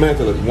can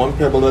dismantle it one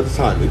pebble at a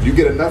time. If you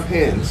get enough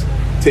hands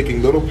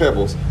taking little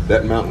pebbles,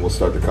 that mountain will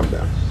start to come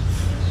down.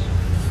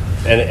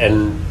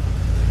 And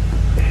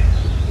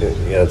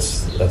yeah,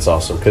 that's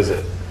awesome, because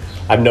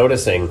I'm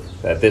noticing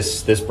that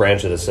this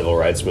branch of the civil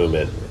rights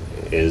movement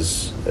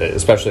is,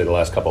 especially the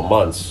last couple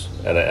months,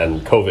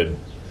 and COVID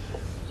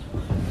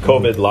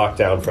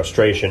lockdown,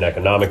 frustration,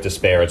 economic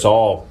despair, it's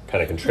all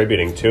kind of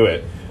contributing to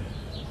it.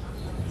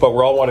 But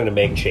we're all wanting to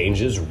make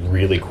changes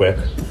really quick.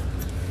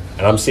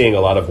 And I'm seeing a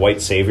lot of white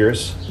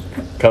saviors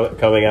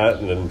coming out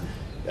and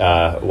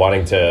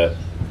wanting to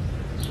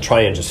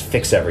try and just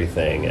fix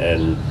everything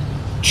and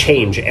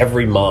change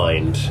every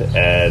mind.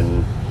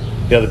 And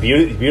the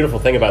beautiful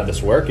thing about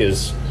this work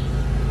is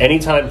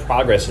anytime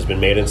progress has been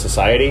made in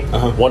society,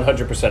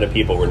 100% of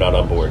people were not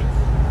on board.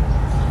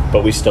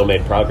 But we still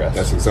made progress.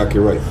 That's exactly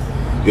right.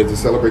 You have to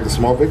celebrate the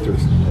small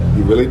victories.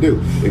 You really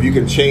do. If you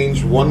can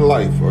change one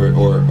life or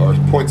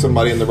point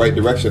somebody in the right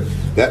direction,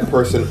 that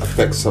person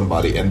affects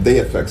somebody and they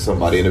affect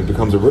somebody, and it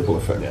becomes a ripple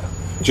effect. Yeah.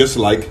 Just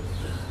like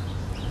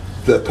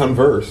the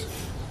converse.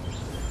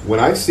 When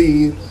I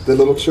see the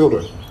little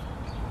children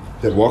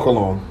that walk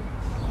along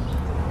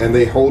and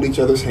they hold each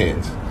other's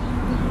hands,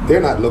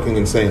 they're not looking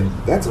and saying,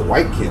 that's a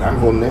white kid, I'm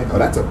holding that, or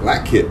that's a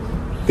black kid.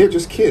 They're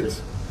just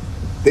kids.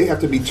 They have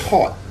to be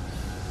taught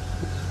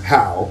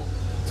how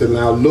to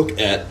now look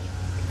at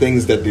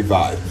things that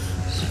divide.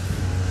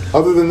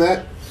 Other than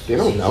that, they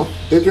don't know.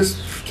 They're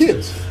just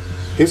kids.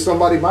 Here's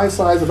somebody my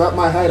size, about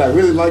my height, I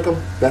really like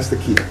them. That's the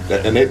key.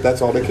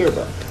 That's all they care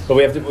about. But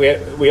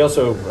we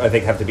also, I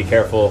think, have to be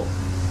careful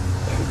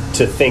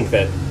to think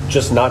that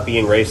just not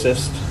being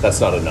racist, that's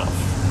not enough.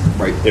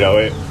 Right. You know,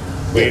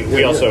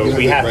 we have to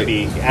be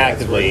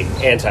actively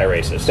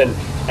anti-racist. And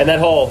that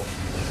whole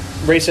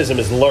racism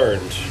is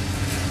learned.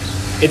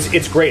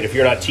 It's great if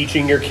you're not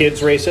teaching your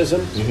kids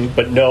racism,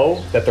 but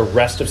know that the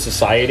rest of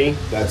society...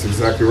 That's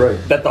exactly right.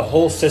 That the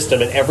whole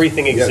system and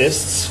everything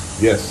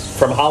exists. Yes.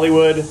 From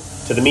Hollywood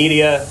to the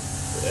media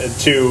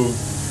to,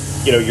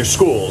 your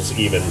schools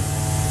even,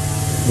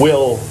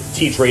 will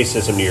teach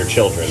racism to your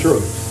children.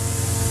 Sure.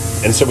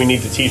 And so we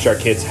need to teach our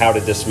kids how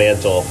to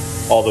dismantle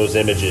all those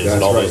images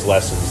and all those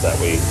lessons that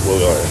we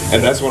learn.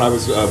 And that's when I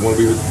was, when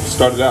we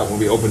started out, when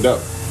we opened up,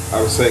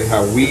 I was saying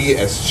how we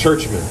as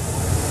churchmen,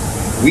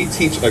 we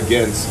teach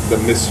against the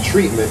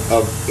mistreatment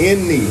of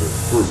any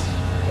group.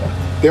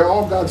 They're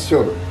all God's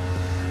children.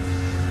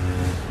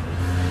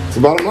 It's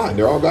the bottom line.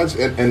 They're all God's,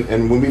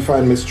 and when we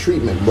find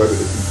mistreatment, whether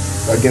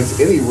against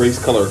any race,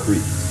 color, or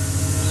creed,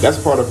 that's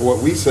part of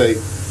what we say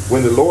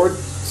when the Lord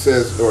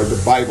says, or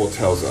the Bible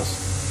tells us,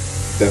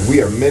 that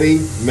we are many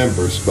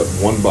members but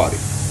one body.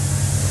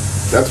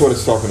 That's what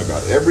it's talking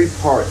about. Every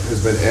part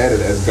has been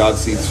added as God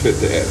sees fit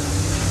to add.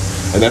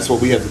 And that's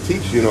what we have to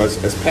teach,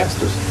 as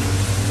pastors.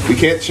 We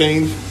can't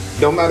change,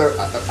 no matter,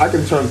 I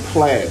can turn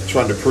plaid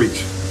trying to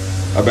preach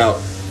about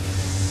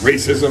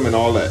racism and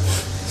all that.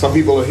 Some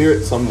people will hear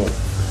it, some won't.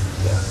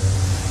 Yeah.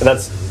 And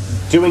that's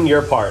doing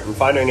your part and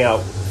finding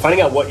out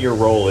what your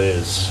role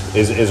is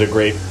a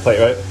great play.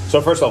 Right?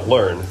 So first off,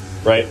 learn.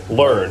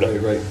 Learn.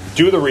 Right.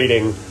 Do the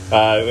reading.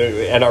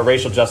 And our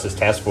Racial Justice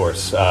Task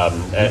Force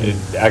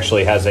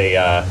actually has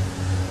a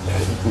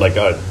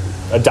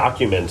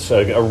document,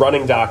 a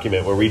running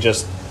document where we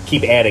just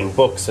keep adding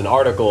books and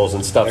articles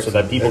and stuff so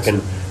that people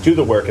can do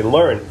the work and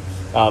learn.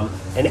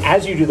 And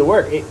as you do the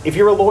work, if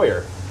you're a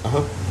lawyer,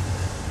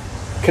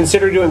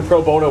 consider doing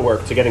pro bono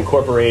work to get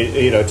incorporation,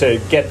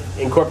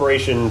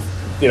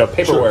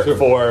 paperwork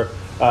for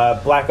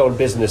black-owned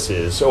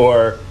businesses,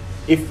 or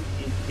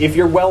if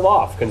you're well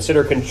off,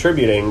 consider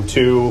contributing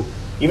to.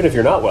 Even if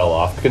you're not well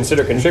off,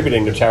 consider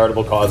contributing to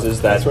charitable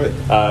causes that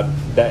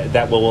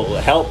that will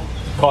help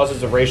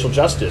causes of racial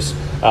justice.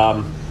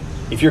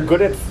 If you're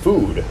good at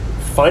food,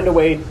 find a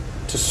way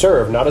to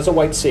serve, not as a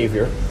white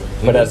savior,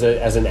 but as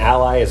an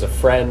ally, as a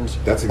friend.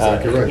 That's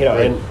exactly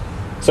right. And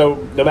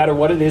so no matter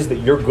what it is that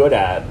you're good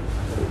at,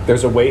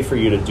 there's a way for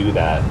you to do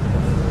that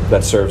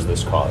serves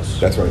this cause.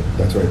 That's right.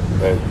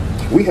 Right.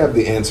 We have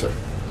the answer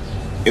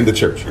in the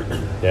church.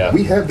 Yeah.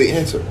 We have the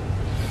answer.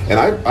 And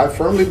I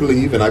firmly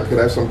believe, and I could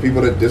have some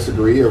people that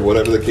disagree or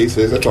whatever the case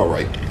is, that's all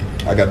right.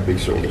 I got big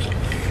shoulders.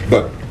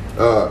 But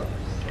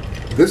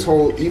this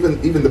whole,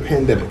 even the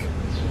pandemic,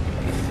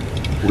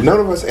 none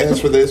of us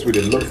asked for this, we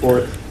didn't look for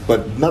it,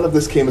 but none of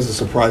this came as a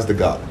surprise to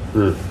God.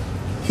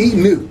 He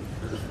knew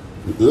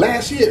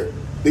last year,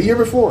 the year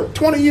before,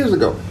 20 years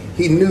ago,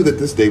 he knew that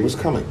this day was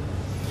coming.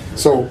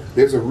 So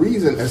there's a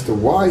reason as to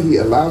why he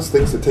allows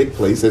things to take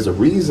place. There's a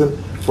reason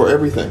for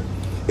everything.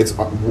 It's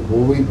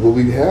will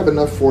we have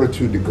enough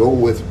fortitude to go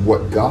with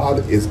what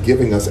God is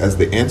giving us as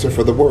the answer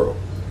for the world?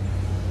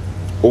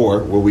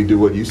 Or will we do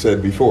what you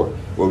said before?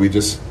 Will we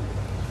just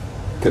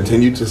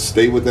continue to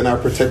stay within our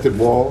protected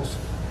walls,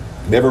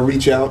 never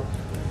reach out,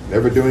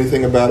 never do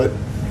anything about it,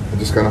 and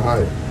just kind of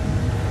hide?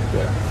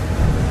 Yeah.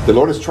 The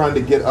Lord is trying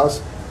to get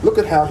us. Look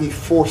at how he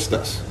forced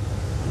us.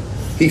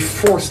 He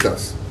forced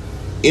us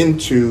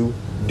into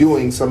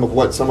doing some of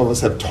what some of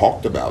us have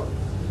talked about.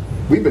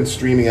 We've been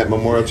streaming at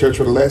Memorial Church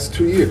for the last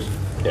 2 years.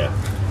 Yeah.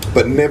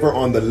 But never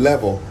on the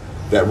level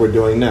that we're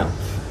doing now.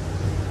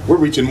 We're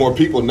reaching more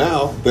people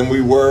now than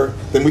we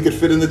could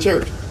fit in the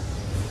church.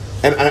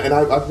 And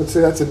I would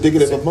say that's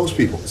indicative of most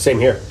people. Same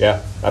here.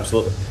 Yeah,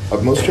 absolutely.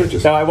 Of most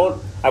churches. Now, I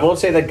won't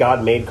say that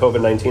God made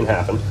COVID-19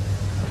 happen.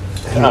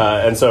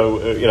 And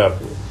so,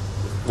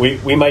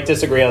 we might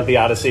disagree on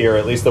theodicy, or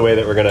at least the way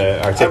that we're going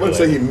to articulate. I would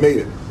say he made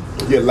it.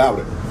 He allowed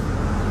it.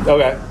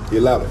 Okay. He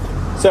allowed it.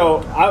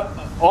 So,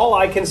 all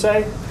I can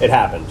say, it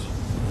happened.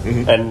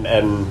 And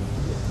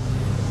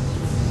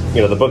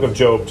the book of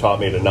Job taught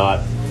me to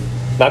not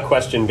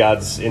question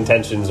God's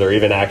intentions or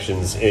even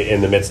actions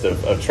in the midst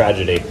of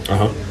tragedy.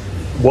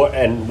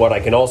 What I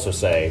can also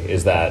say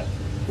is that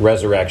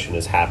resurrection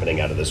is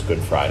happening out of this Good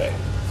Friday.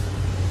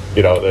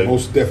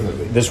 Most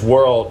definitely. This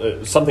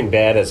world, something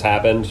bad has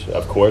happened,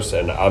 of course,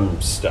 and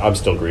I'm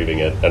still grieving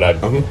it, and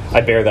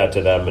I bear that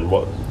to them.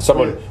 And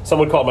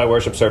someone called my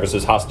worship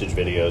services hostage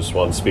videos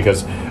once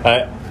because,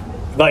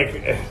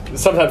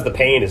 sometimes the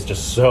pain is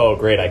just so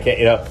great. I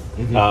can't,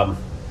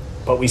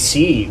 but we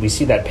see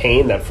that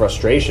pain, that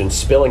frustration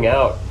spilling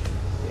out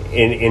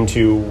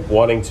into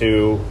wanting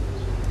to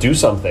do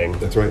something.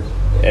 That's right.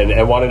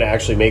 And wanting to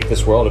actually make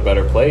this world a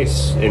better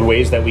place in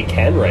ways that we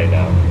can right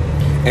now.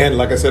 And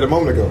like I said a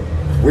moment ago,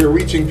 we're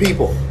reaching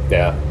people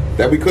that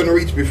we couldn't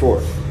reach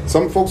before.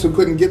 Some folks who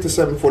couldn't get to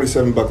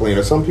 747 Buck Lane,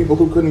 or some people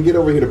who couldn't get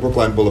over here to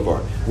Brookline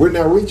Boulevard. We're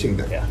now reaching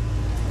them. Yeah,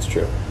 it's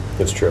true.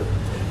 It's true.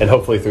 And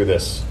hopefully through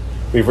this,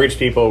 we've reached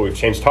people, we've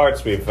changed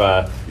hearts, we've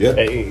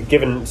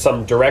given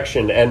some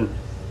direction, and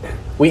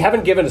we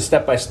haven't given a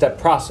step-by-step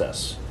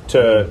process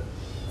to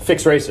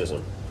fix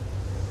racism.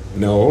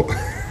 No.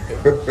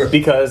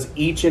 Because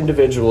each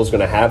individual is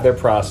going to have their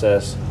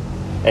process,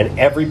 and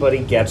everybody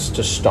gets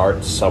to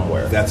start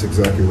somewhere. That's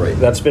exactly right.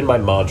 That's been my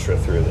mantra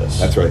through this.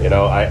 That's right.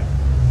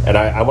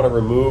 I want to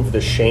remove the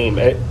shame.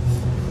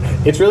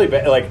 It's really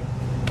bad. Like,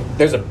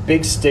 there's a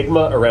big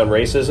stigma around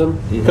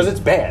racism because it's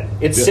bad.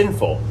 It's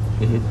sinful.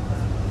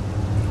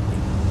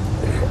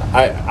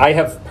 I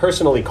have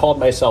personally called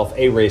myself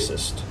a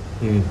racist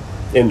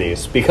in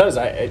these because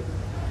I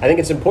think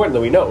it's important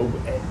that we know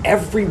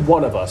every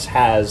one of us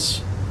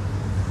has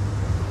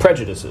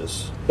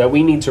prejudices that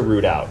we need to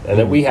root out and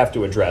that we have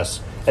to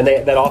address, and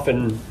that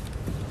often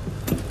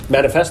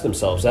manifest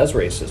themselves as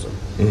racism.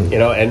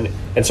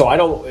 And so I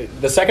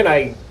don't. The second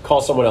I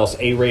call someone else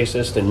a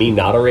racist and me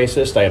not a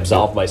racist, I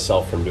absolve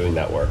myself from doing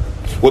that work.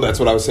 Well, that's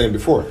what I was saying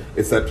before.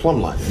 It's that plumb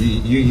line.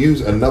 You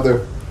use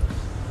another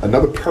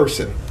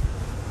person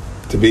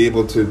to be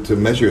able to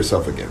measure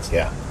yourself against.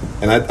 Yeah.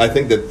 And I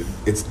think that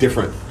it's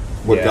different.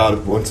 What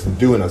God wants to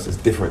do in us is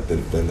different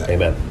than that.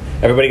 Amen.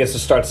 Everybody gets to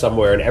start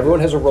somewhere, and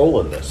everyone has a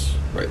role in this.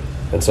 Right.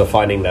 And so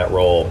finding that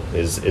role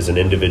is an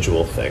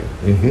individual thing,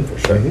 for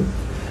sure.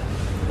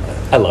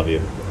 I love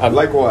you.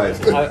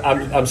 Likewise.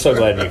 I'm so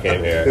glad you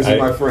came here. This is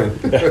my friend.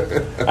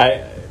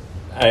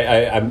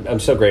 I'm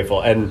so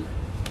grateful. And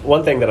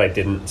one thing that I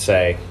didn't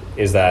say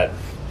is that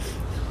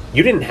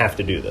you didn't have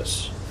to do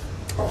this.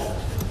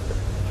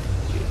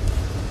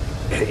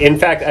 In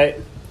fact,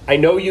 I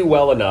know you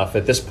well enough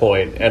at this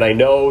point, and I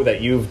know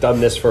that you've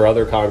done this for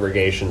other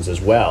congregations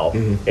as well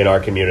in our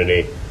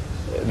community,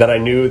 that I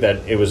knew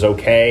that it was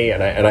okay,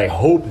 and I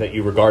hope that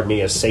you regard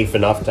me as safe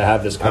enough to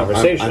have this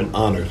conversation. I'm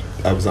honored.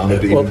 I was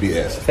honored to even be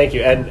asked. Thank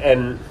you.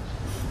 And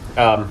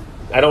I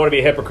don't want to be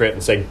a hypocrite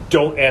and say,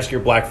 don't ask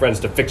your black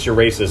friends to fix your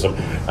racism,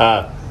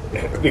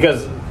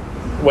 because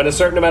when a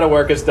certain amount of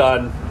work is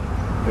done,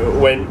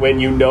 when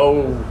you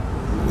know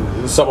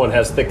someone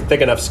has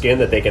thick enough skin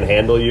that they can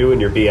handle you and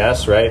your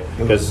BS, right?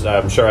 Because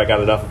I'm sure I got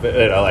enough of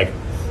it.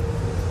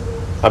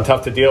 I'm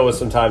tough to deal with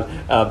sometimes.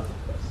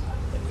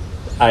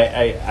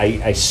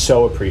 I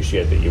so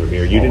appreciate that you were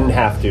here. You didn't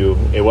have to.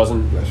 It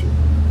wasn't.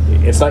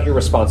 It's not your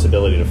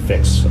responsibility to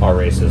fix our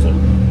racism,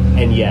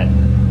 and yet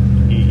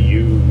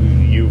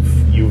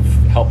you've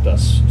helped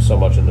us so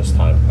much in this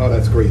time. Oh,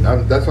 that's great.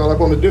 That's all I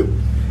want to do,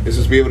 is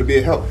just be able to be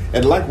a help.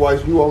 And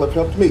likewise, you all have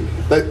helped me.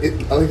 Like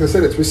I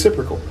said, it's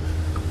reciprocal.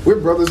 We're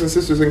brothers and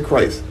sisters in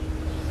Christ,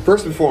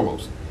 first and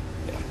foremost.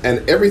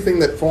 And everything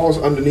that falls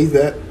underneath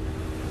that,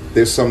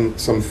 there's some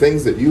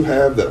things that you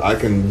have that I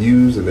can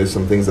use, and there's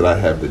some things that I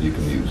have that you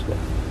can use.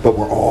 But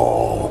we're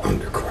all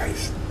under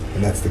Christ,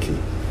 and that's the key.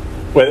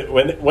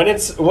 When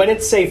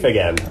it's safe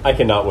again, I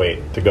cannot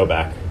wait to go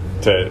back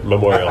to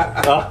Memorial.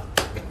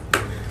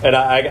 And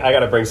I got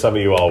to bring some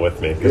of you all with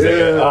me. We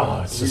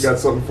got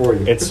something for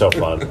you. It's so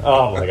fun.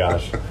 Oh my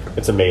gosh,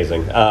 it's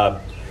amazing.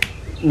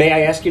 May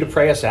I ask you to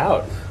pray us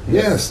out?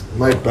 Yes,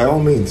 Mike, by all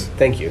means.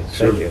 Thank you.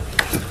 Sure. Thank you.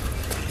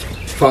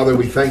 Father,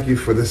 we thank you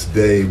for this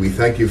day. We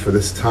thank you for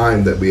this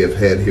time that we have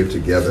had here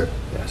together.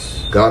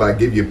 Yes. God, I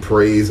give you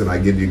praise and I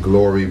give you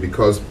glory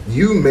because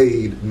you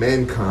made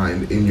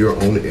mankind in your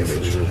own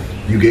image.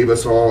 You gave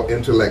us all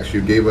intellects.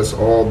 You gave us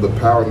all the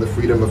power and the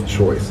freedom of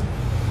choice.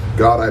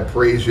 God, I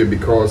praise you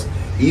because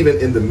even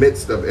in the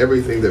midst of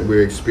everything that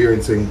we're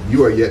experiencing,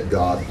 you are yet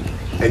God.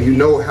 And you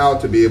know how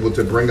to be able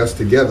to bring us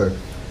together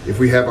if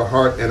we have a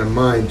heart and a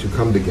mind to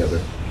come together.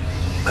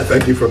 I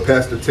thank you for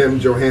Pastor Tim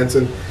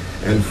Johansson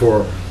and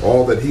for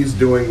all that he's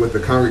doing with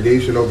the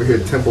congregation over here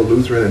at Temple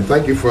Lutheran. And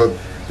thank you for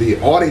the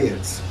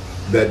audience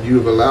that you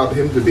have allowed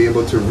him to be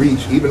able to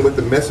reach, even with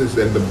the message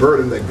and the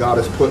burden that God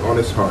has put on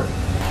his heart.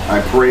 I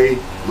pray,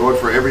 Lord,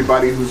 for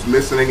everybody who's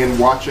listening and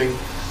watching,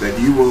 that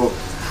you will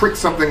prick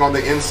something on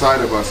the inside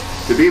of us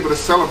to be able to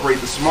celebrate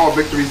the small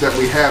victories that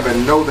we have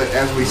and know that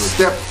as we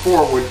step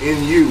forward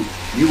in you,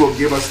 you will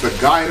give us the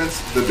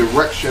guidance, the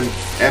direction,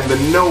 and the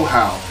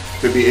know-how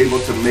to be able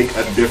to make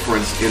a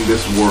difference in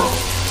this world.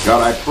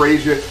 God, I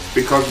praise you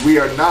because we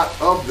are not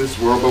of this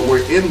world, but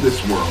we're in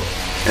this world.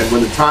 And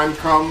when the time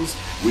comes,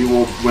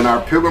 when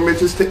our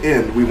pilgrimage is to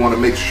end, we want to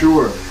make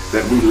sure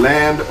that we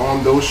land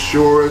on those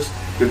shores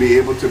to be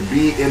able to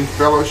be in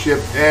fellowship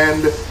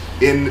and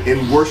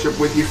in worship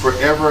with you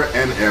forever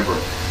and ever.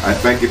 I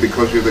thank you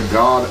because you're the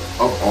God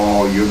of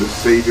all. You're the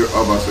Savior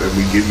of us, and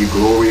we give you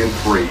glory and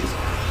praise.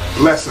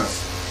 Bless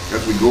us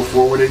as we go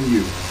forward in you.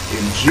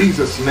 In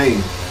Jesus'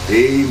 name,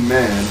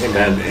 amen,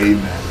 Amen. and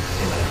amen.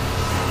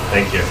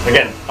 Thank you.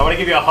 Again, I want to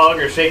give you a hug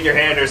or shake your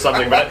hand or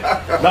something, but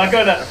I'm not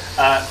going to.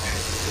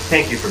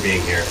 Thank you for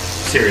being here.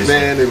 Seriously.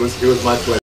 Man, it was my pleasure.